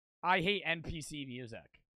I hate NPC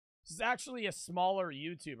music. This is actually a smaller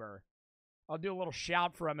YouTuber. I'll do a little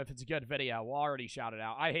shout for him if it's a good video. We'll already shout it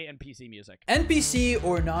out. I hate NPC music. NPC,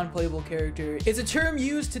 or non-playable character, is a term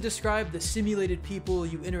used to describe the simulated people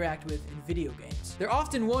you interact with in video games. They're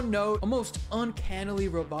often one note, almost uncannily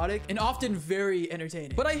robotic, and often very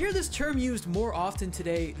entertaining. But I hear this term used more often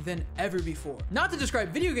today than ever before. Not to describe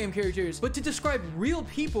video game characters, but to describe real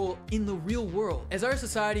people in the real world. As our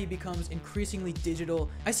society becomes increasingly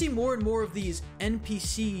digital, I see more and more of these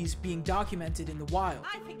NPCs being documented in the wild.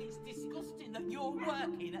 I think it's disgusting that you're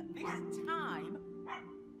working at this time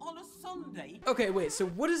on a Sunday. Okay, wait, so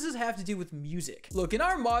what does this have to do with music? Look, in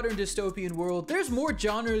our modern dystopian world, there's more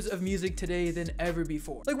genres of music today than ever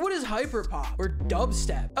before. Like, what is hyperpop or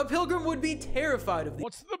dubstep? A pilgrim would be terrified of these.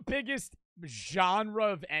 What's the biggest genre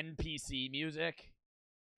of NPC music?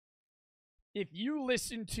 If you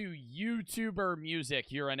listen to YouTuber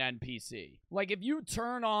music, you're an NPC. Like, if you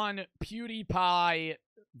turn on PewDiePie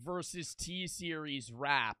versus T-Series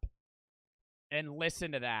rap and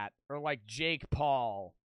listen to that, or like Jake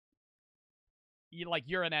Paul,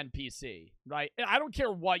 you're an NPC, right? I don't care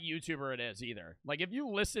what YouTuber it is either. Like, if you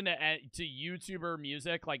listen to YouTuber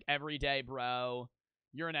music, like Everyday Bro,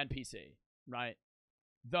 you're an NPC, right?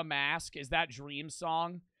 The Mask, is that Dream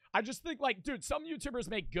song? I just think, like, dude, some YouTubers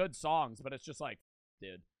make good songs, but it's just like,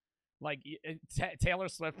 dude, like, Taylor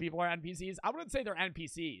Swift people are NPCs. I wouldn't say they're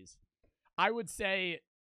NPCs. I would say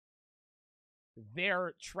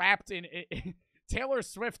they're trapped in Taylor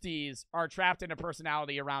Swifties are trapped in a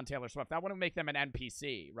personality around Taylor Swift. That wouldn't make them an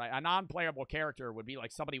NPC, right? A non-playable character would be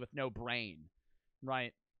like somebody with no brain,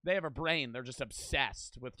 right? They have a brain. They're just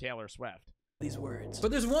obsessed with Taylor Swift. These words.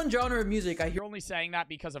 But there's one genre of music I hear. You're only saying that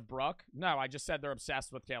because of Brooke? No, I just said they're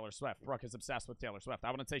obsessed with Taylor Swift. Brooke is obsessed with Taylor Swift.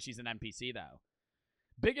 I wouldn't say she's an NPC, though.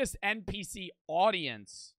 Biggest NPC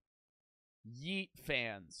audience, Yeet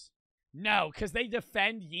fans. No, because they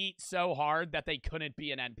defend Yeet so hard that they couldn't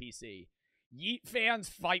be an NPC. Yeet fans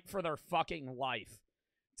fight for their fucking life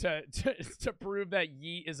to prove that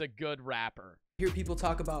Yeet is a good rapper. Hear people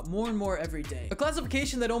talk about more and more every day. A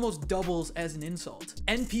classification that almost doubles as an insult.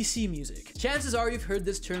 NPC music. Chances are you've heard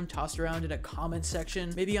this term tossed around in a comment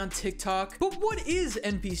section, maybe on TikTok. But what is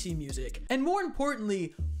NPC music? And more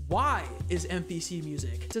importantly, why is NPC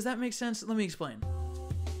music? Does that make sense? Let me explain.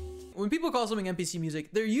 When people call something NPC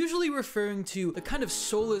music, they're usually referring to the kind of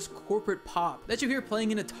soulless corporate pop that you hear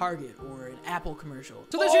playing in a Target or an Apple commercial.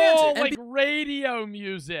 So there's your answer. Like radio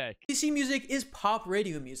music. NPC music is pop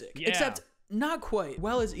radio music. Yeah. Except not quite.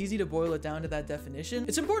 While it's easy to boil it down to that definition,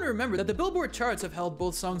 it's important to remember that the Billboard charts have held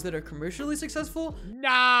both songs that are commercially successful.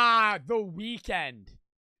 Nah, The Weeknd.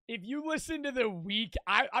 If you listen to The Weeknd,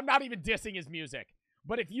 I'm not even dissing his music,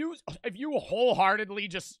 but if you wholeheartedly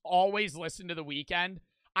just always listen to The Weeknd,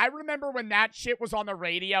 I remember when that shit was on the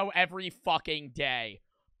radio every fucking day.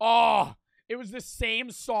 Oh, it was the same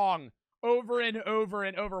song over and over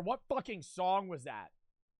and over. What fucking song was that?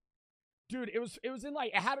 Dude, it was in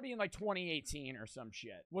like, it had to be in like 2018 or some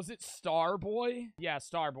shit. Was it Starboy? Yeah,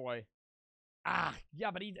 Starboy. Ah,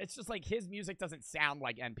 yeah, but it's just like his music doesn't sound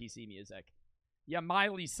like NPC music. Yeah,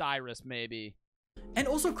 Miley Cyrus maybe. And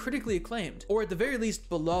also critically acclaimed, or at the very least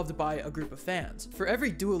beloved by a group of fans. For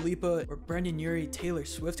every Dua Lipa or Brendan Urie Taylor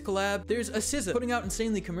Swift collab, there's a SZA putting out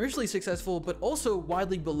insanely commercially successful but also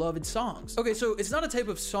widely beloved songs. Okay, so it's not a type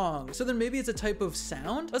of song, so then maybe it's a type of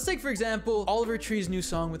sound? Let's take, for example, Oliver Tree's new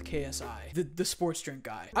song with KSI, the sports drink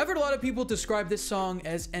guy. I've heard a lot of people describe this song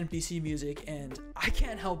as NPC music, and I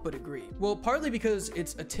can't help but agree. Well, partly because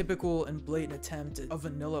it's a typical and blatant attempt at a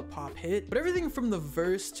vanilla pop hit, but everything from the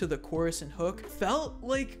verse to the chorus and hook felt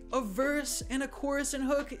like a verse and a chorus and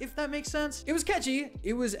hook, if that makes sense. It was catchy,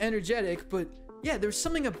 it was energetic, but yeah, there was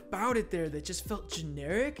something about it there that just felt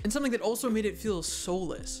generic, and something that also made it feel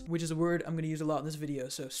soulless, which is a word I'm gonna use a lot in this video,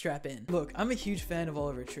 so strap in. Look, I'm a huge fan of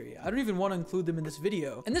Oliver Tree. I don't even want to include them in this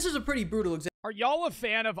video, and this is a pretty brutal example. Are y'all a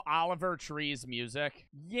fan of Oliver Tree's music?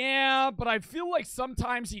 Yeah, but I feel like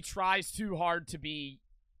sometimes he tries too hard to be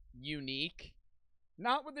unique.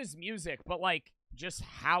 Not with his music, but like just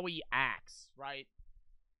how he acts, right?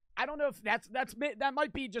 I don't know if that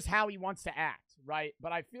might be just how he wants to act, right?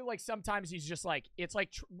 But I feel like sometimes he's just like, it's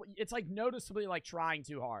like noticeably like trying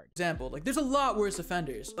too hard. Example, like there's a lot worse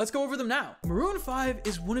offenders. Let's go over them now. Maroon 5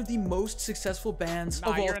 is one of the most successful bands of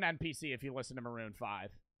all. You're an NPC if you listen to Maroon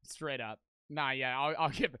 5. Straight up. Nah, yeah, I'll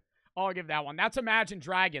give that one. That's Imagine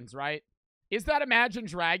Dragons, right? Is that Imagine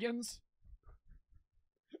Dragons?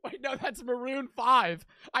 Wait, no, that's Maroon 5.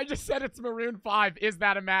 I just said it's Maroon 5. Is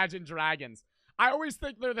that Imagine Dragons? I always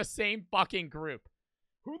think they're the same fucking group.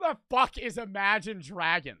 Who the fuck is Imagine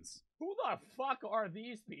Dragons? Who the fuck are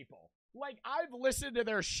these people? Like, I've listened to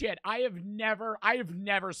their shit. I have never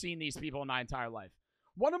seen these people in my entire life.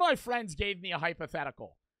 One of my friends gave me a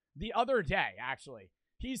hypothetical the other day, actually.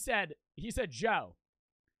 He said, Joe,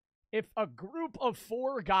 if a group of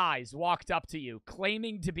 4 guys walked up to you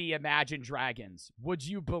claiming to be Imagine Dragons, would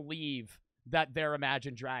you believe that they're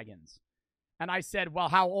Imagine Dragons? And I said, well,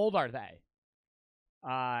 how old are they?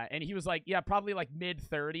 And he was like, yeah, probably like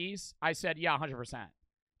mid-30s. I said, yeah, 100%.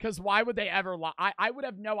 Because why would they ever lie? I would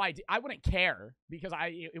have no idea. I wouldn't care because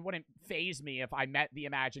it wouldn't faze me if I met the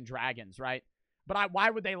Imagine Dragons, right? But why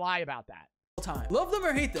would they lie about that? Time. Love them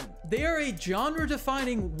or hate them, they are a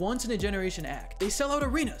genre-defining, once-in-a-generation act. They sell out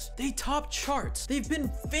arenas. They top charts. They've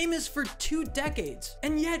been famous for 2 decades.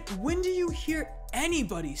 And yet, when do you hear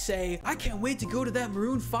anybody say, I can't wait to go to that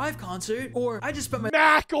Maroon 5 concert, or I just spent my—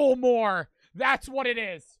 Macklemore! That's what it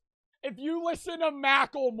is. If you listen to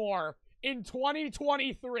Macklemore in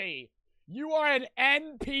 2023, you are an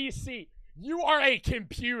NPC. You are a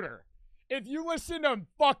computer. If you listen to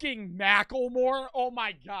fucking Macklemore, oh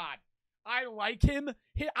my god. I like him.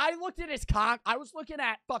 I looked at his I was looking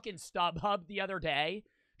at fucking StubHub the other day,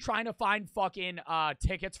 trying to find fucking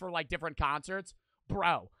tickets for like different concerts.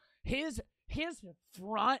 Bro, his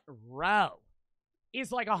front row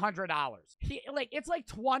is like $100. It's like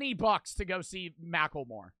 $20 to go see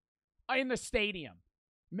Macklemore in the stadium.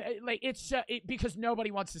 Like it's because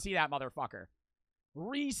nobody wants to see that motherfucker.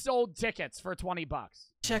 Resold tickets for $20.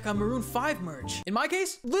 Check on Maroon 5 merch. In my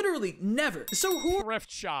case, literally never. So who— Thrift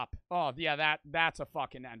shop. Oh, yeah, that's a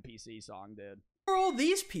fucking NPC song, dude. Who are all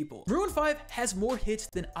these people? Maroon 5 has more hits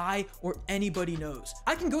than I or anybody knows.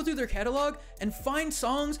 I can go through their catalog and find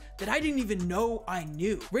songs that I didn't even know I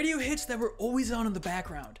knew. Radio hits that were always on in the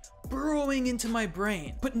background, burrowing into my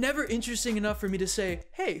brain, but never interesting enough for me to say,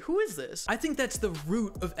 hey, who is this? I think that's the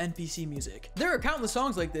root of NPC music. There are countless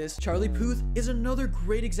songs like this. Charlie Puth is another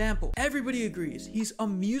great example. Everybody agrees he's a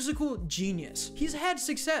musical genius. He's had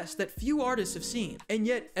success that few artists have seen, and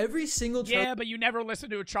yet every single— Yeah, but you never listen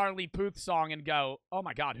to a Charlie Puth song and go, oh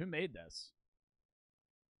my god, who made this?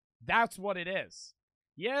 That's what it is.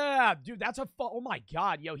 Yeah, dude, that's oh my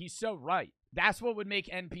god, yo, he's so right. That's what would make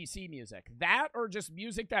NPC music. That or just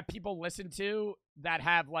music that people listen to that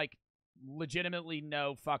have, like, legitimately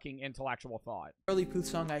no fucking intellectual thought. Charlie Puth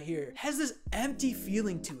song I hear has this empty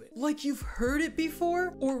feeling to it. Like you've heard it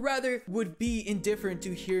before, or rather would be indifferent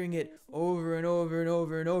to hearing it over and over and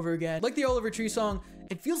over and over again. Like the Oliver Tree song,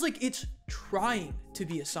 it feels like it's trying to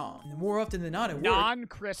be a song. And more often than not, it works.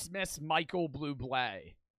 Non-Christmas Michael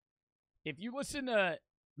Bublé. If you listen to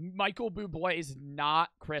Michael Bublé's Not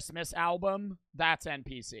Christmas album, that's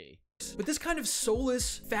NPC. But this kind of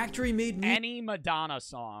soulless, factory-made any Madonna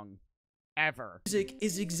song ever. Music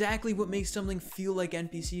is exactly what makes something feel like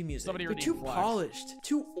NPC music. They're too polished,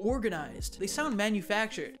 too organized. They sound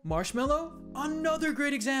manufactured. Marshmello, another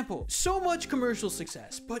great example. So much commercial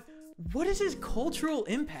success, but what is his cultural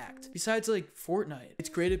impact? Besides, like, Fortnite. It's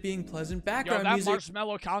great at being pleasant background music. That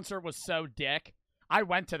Marshmello concert was so dick. I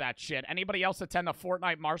went to that shit. Anybody else attend the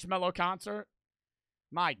Fortnite Marshmello concert?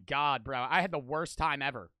 My god, bro. I had the worst time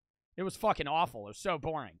ever. It was fucking awful. It was so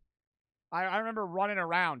boring. I remember running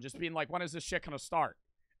around just being like, when is this shit gonna start?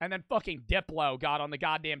 And then fucking Diplo got on the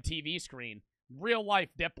goddamn TV screen. Real life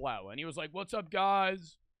Diplo. And he was like, what's up,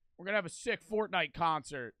 guys? We're gonna have a sick Fortnite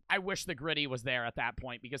concert. I wish the Gritty was there at that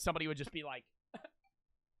point because somebody would just be like,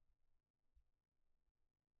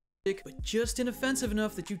 but just inoffensive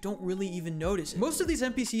enough that you don't really even notice it. Most of these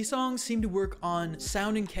NPC songs seem to work on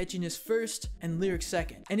sound and catchiness first and lyrics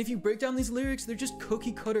second. And if you break down these lyrics, they're just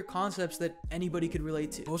cookie cutter concepts that anybody could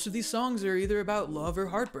relate to. Most of these songs are either about love or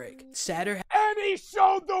heartbreak, sad or and he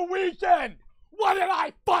showed The Weeknd! What did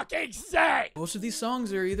I fucking say? Most of these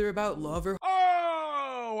songs are either about love or—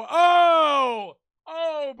 Oh,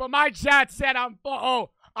 but my chat said I'm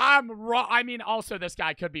wrong. I mean, also this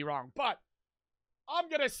guy could be wrong, but I'm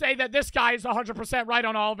going to say that this guy is 100% right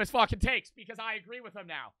on all of his fucking takes because I agree with him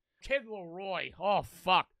now. Kid Leroy. Oh,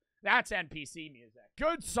 fuck. That's NPC music.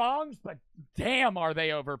 Good songs, but damn are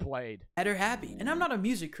they overplayed. Sad or happy. And I'm not a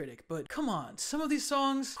music critic, but come on, some of these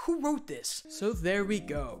songs, who wrote this? So there we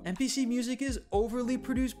go. NPC music is overly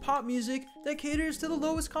produced pop music that caters to the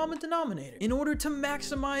lowest common denominator in order to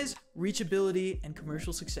maximize reachability and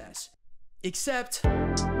commercial success. Except—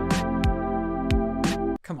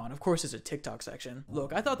 come on, of course there's a TikTok section.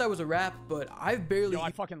 Look, I thought that was a rap, but I've barely— Yo,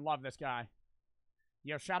 I fucking love this guy.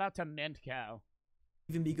 Yo, shout out to Mint Cow.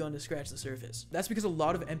 even begun to scratch the surface. That's because a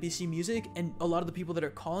lot of NPC music and a lot of the people that are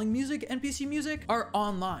calling music NPC music are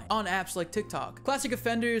online, on apps like TikTok. Classic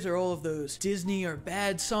offenders are all of those Disney or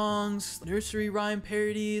bad songs, nursery rhyme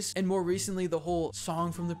parodies, and more recently the whole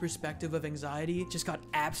song from the perspective of anxiety just got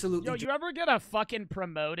absolutely... Yo, you ever get a fucking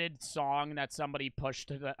promoted song that somebody pushed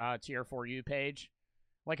to the to your For You page?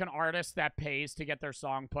 Like an artist that pays to get their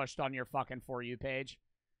song pushed on your fucking For You page?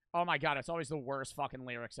 Oh my god, it's always the worst fucking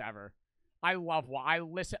lyrics ever.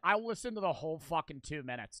 I'll listen to the whole fucking 2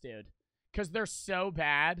 minutes, dude. Because they're so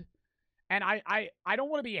bad. And I don't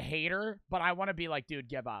want to be a hater, but I want to be like, dude,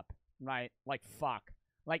 give up. Right? Like, fuck.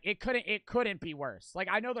 Like, it couldn't be worse. Like,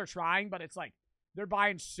 I know they're trying, but it's like, they're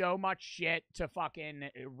buying so much shit to fucking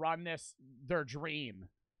run their dream.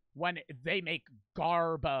 When they make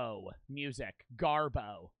garbo music.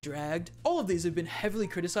 Garbo. Dragged. All of these have been heavily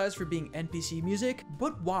criticized for being NPC music,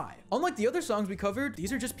 but why? Unlike the other songs we covered,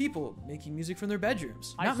 these are just people making music from their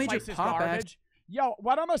bedrooms. Not major pop acts. Yo,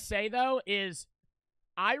 what I'm gonna say though is,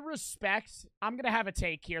 I'm gonna have a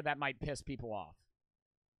take here that might piss people off.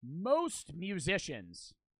 Most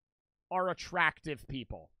musicians are attractive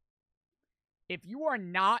people. If you are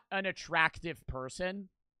not an attractive person,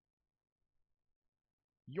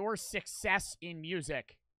 your success in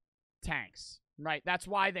music tanks, right? That's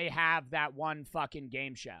why they have that one fucking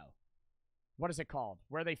game show. What is it called?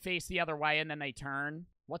 Where they face the other way and then they turn.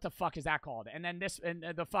 What the fuck is that called? And then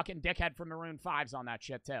the fucking dickhead from Maroon 5's on that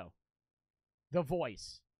shit too. The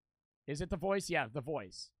Voice. Is it The Voice? Yeah, The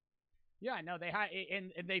Voice. Yeah, no,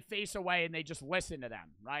 and they face away and they just listen to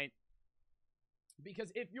them, right?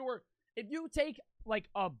 Because if you take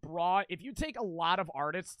a lot of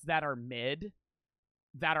artists that are mid,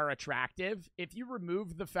 that are attractive, if you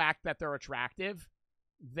remove the fact that they're attractive,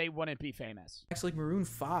 they wouldn't be famous. Acts like Maroon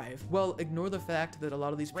 5. Well, ignore the fact that a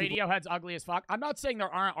lot of these people... Radiohead's ugly as fuck. I'm not saying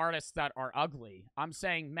there aren't artists that are ugly. I'm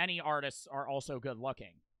saying many artists are also good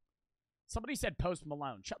looking. Somebody said Post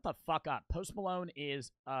Malone. Shut the fuck up. Post Malone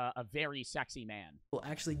is a very sexy man. Will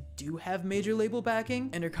actually do have major label backing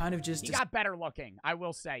and are kind of just... He got better looking, I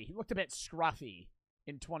will say. He looked a bit scruffy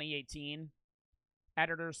in 2018.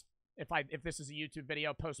 Editors... If this is a YouTube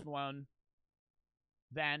video, Post Malone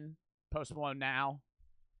then, Post Malone now,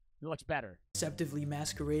 it looks better. Deceptively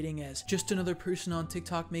masquerading as just another person on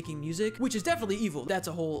TikTok making music, which is definitely evil. That's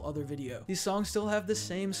a whole other video. These songs still have the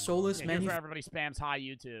same soulless here's where everybody spams hi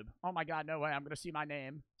YouTube. Oh my god, no way, I'm gonna see my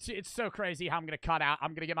name. See, it's so crazy how I'm gonna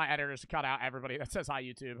get my editors to cut out everybody that says hi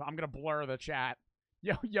YouTube. I'm gonna blur the chat.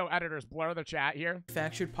 Yo, editors, blur the chat here.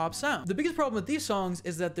 Manufactured pop sound. The biggest problem with these songs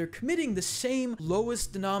is that they're committing the same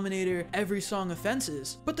lowest denominator every song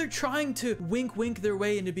offenses, but they're trying to wink their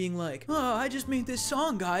way into being like, oh, I just made this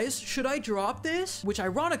song, guys. Should I drop this? Which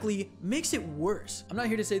ironically makes it worse. I'm not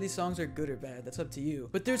here to say these songs are good or bad. That's up to you.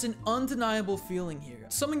 But there's an undeniable feeling here.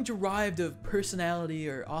 Something derived of personality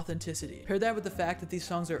or authenticity. Pair that with the fact that these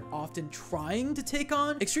songs are often trying to take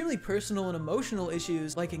on extremely personal and emotional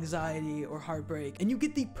issues like anxiety or heartbreak, and you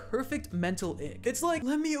get the perfect mental ick. It's like,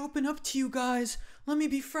 let me open up to you guys, let me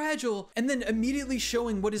be fragile, and then immediately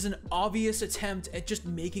showing what is an obvious attempt at just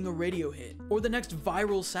making a radio hit, or the next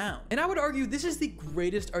viral sound. And I would argue this is the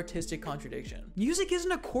greatest artistic contradiction. Music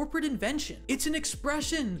isn't a corporate invention. It's an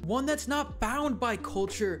expression, one that's not bound by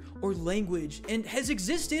culture or language, and has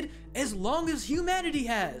existed as long as humanity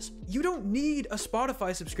has. You don't need a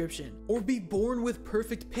Spotify subscription or be born with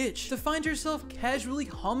perfect pitch to find yourself casually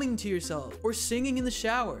humming to yourself or singing in the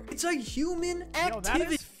shower. It's a human activity. Yo,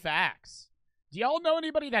 that is facts. Do y'all know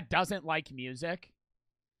anybody that doesn't like music?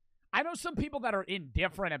 I know some people that are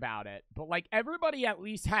indifferent about it, but like everybody at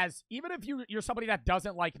least has, even if you're somebody that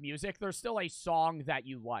doesn't like music, there's still a song that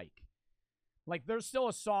you like. Like, there's still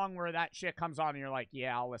a song where that shit comes on and you're like,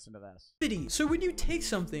 yeah, I'll listen to this. So when you take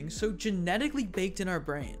something so genetically baked in our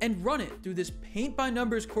brain and run it through this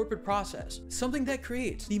paint-by-numbers corporate process, something that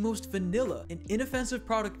creates the most vanilla and inoffensive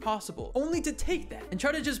product possible, only to take that and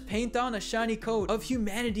try to just paint on a shiny coat of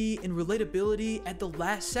humanity and relatability at the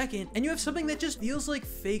last second, and you have something that just feels like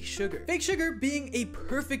fake sugar. Fake sugar being a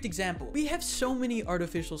perfect example. We have so many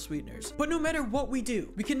artificial sweeteners, but no matter what we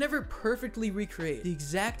do, we can never perfectly recreate the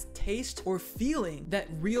exact taste or feeling that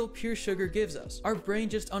real pure sugar gives us. Our brain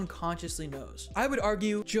just unconsciously knows. I would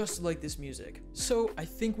argue just like this music. So I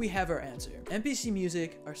think we have our answer. NPC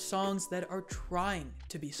music are songs that are trying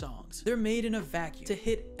to be songs. They're made in a vacuum to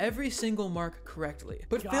hit every single mark correctly,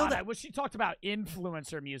 but fail I wish you talked about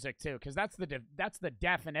influencer music too, because that's the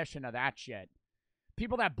definition of that shit.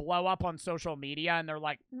 People that blow up on social media and they're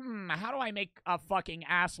like, how do I make a fucking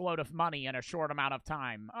assload of money in a short amount of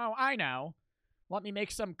time? Oh, I know. Let me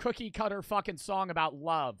make some cookie cutter fucking song about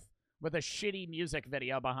love with a shitty music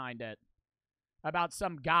video behind it. about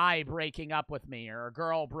some guy breaking up with me or a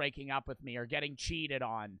girl breaking up with me or getting cheated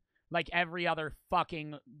on like every other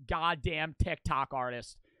fucking goddamn TikTok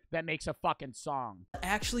artist that makes a fucking song.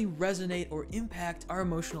 Actually resonate or impact our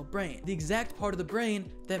emotional brain. The exact part of the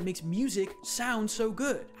brain that makes music sound so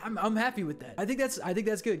good. I'm happy with that. I think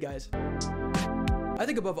that's good, guys. I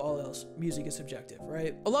think above all else, music is subjective,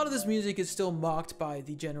 right? A lot of this music is still mocked by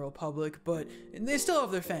the general public, but they still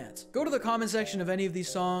have their fans. Go to the comment section of any of these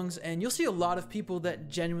songs, and you'll see a lot of people that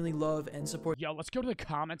genuinely love and support. Yo, let's go to the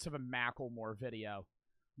comments of a Macklemore video.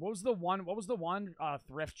 What was the one?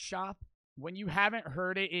 Thrift shop? When you haven't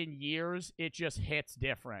heard it in years, it just hits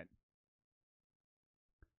different.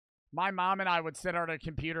 My mom and I would sit at a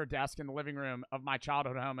computer desk in the living room of my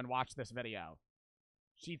childhood home and watch this video.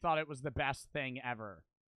 She thought it was the best thing ever.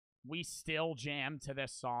 We still jam to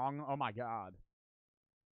this song. Oh my God.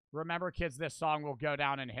 Remember, kids, this song will go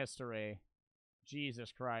down in history.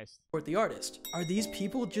 Jesus Christ. Support the artist. Are these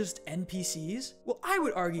people just NPCs? Well, I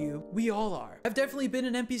would argue we all are. I've definitely been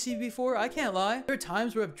an NPC before, I can't lie. There are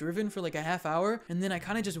times where I've driven for like a half hour and then I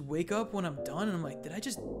kind of just wake up when I'm done and I'm like, did I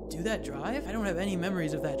just do that drive? I don't have any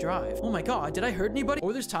memories of that drive. Oh my God, did I hurt anybody?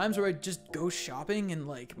 Or there's times where I just go shopping and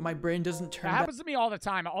like my brain doesn't turn back. That happens to me all the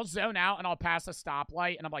time. I'll zone out and I'll pass a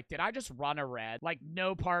stoplight and I'm like, did I just run a red? Like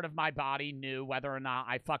no part of my body knew whether or not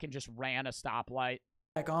I fucking just ran a stoplight.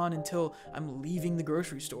 Back on until I'm leaving the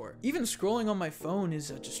grocery store. Even scrolling on my phone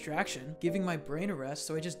is a distraction, giving my brain a rest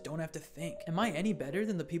so I just don't have to think. Am I any better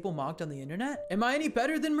than the people mocked on the internet? Am I any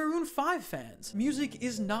better than Maroon 5 fans? Music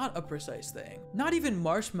is not a precise thing. Not even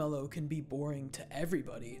Marshmello can be boring to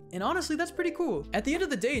everybody. And honestly, that's pretty cool. At the end of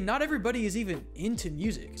the day, not everybody is even into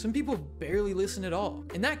music. Some people barely listen at all.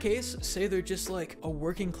 In that case, say they're just like a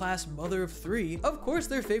working class mother of 3, of course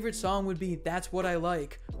their favorite song would be That's What I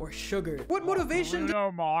Like or Sugar. What motivation?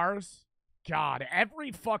 Bruno Mars? God,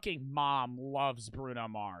 every fucking mom loves Bruno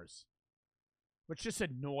Mars. Which just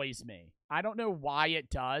annoys me. I don't know why it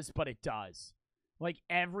does, but it does. Like,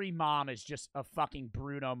 every mom is just a fucking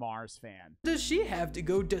Bruno Mars fan. Does she have to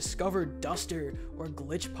go discover Duster or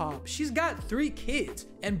Glitch Pop? She's got 3 kids,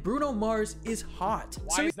 and Bruno Mars is hot.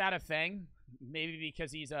 Why is that a thing? Maybe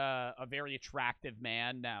because he's a very attractive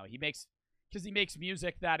man? No, because he makes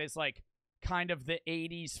music that is like kind of the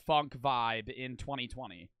 80s funk vibe in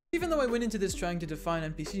 2020. Even though I went into this trying to define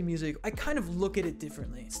NPC music, I kind of look at it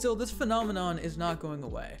differently. Still, this phenomenon is not going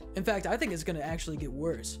away. In fact, I think it's going to actually get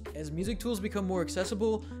worse. As music tools become more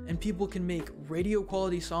accessible and people can make radio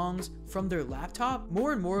quality songs from their laptop,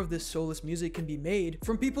 more and more of this soulless music can be made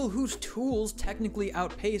from people whose tools technically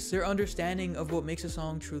outpace their understanding of what makes a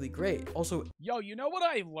song truly great. Also, yo, you know what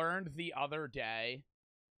I learned the other day?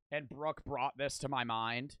 And Brooke brought this to my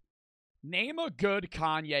mind. Name a good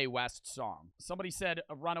Kanye West song. Somebody said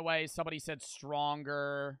Runaway. Somebody said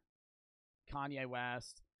Stronger. Kanye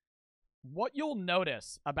West. What you'll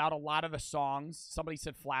notice about a lot of the songs, somebody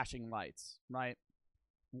said Flashing Lights, right?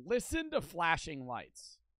 Listen to Flashing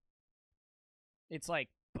Lights. It's like,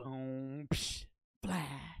 boom, psh,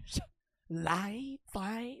 flash, light,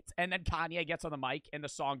 fight. And then Kanye gets on the mic and the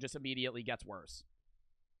song just immediately gets worse.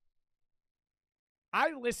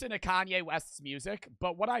 I listen to Kanye West's music,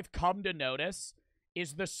 but what I've come to notice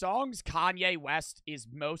is the songs Kanye West is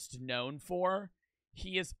most known for,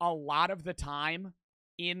 he is a lot of the time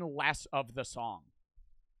in less of the song.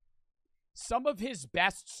 Some of his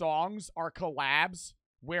best songs are collabs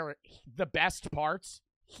where the best parts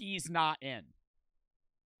he's not in.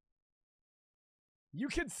 You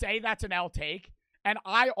could say that's an L take, and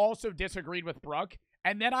I also disagreed with Brooke,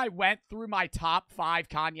 and then I went through my top 5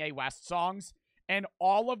 Kanye West songs, and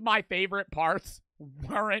all of my favorite parts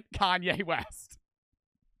weren't Kanye West.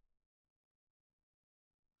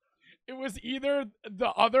 It was either the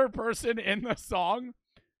other person in the song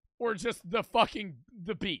or just the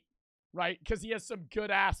beat, right? Because he has some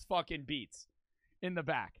good-ass fucking beats in the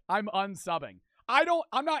back. I'm unsubbing.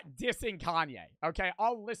 I'm not dissing Kanye, okay?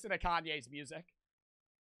 I'll listen to Kanye's music.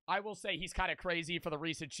 I will say he's kind of crazy for the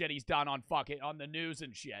recent shit he's done on the news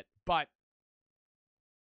and shit, but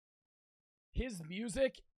his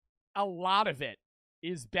music, a lot of it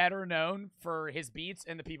is better known for his beats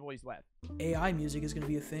and the people he's with. AI music is going to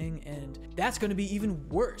be a thing, and that's going to be even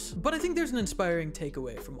worse. But I think there's an inspiring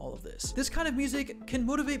takeaway from all of this. This kind of music can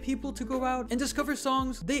motivate people to go out and discover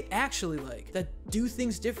songs they actually like, that do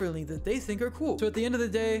things differently that they think are cool. So at the end of the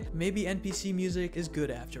day, maybe NPC music is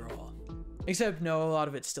good after all. Except, no, a lot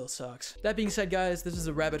of it still sucks. That being said, guys, this is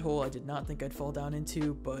a rabbit hole I did not think I'd fall down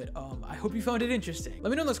into, but I hope you found it interesting. Let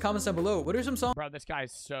me know in those comments down below. What are some songs? Bro, this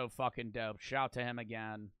guy's so fucking dope. Shout to him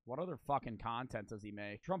again. What other fucking content does he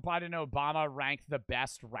make? Trump, Biden, Obama ranked the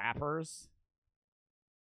best rappers.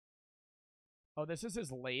 Oh, this is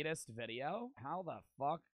his latest video? How the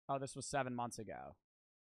fuck? Oh, this was 7 months ago.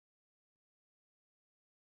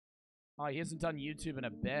 Oh, he hasn't done YouTube in a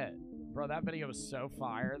bit. Bro, that video was so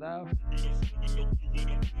fire, though.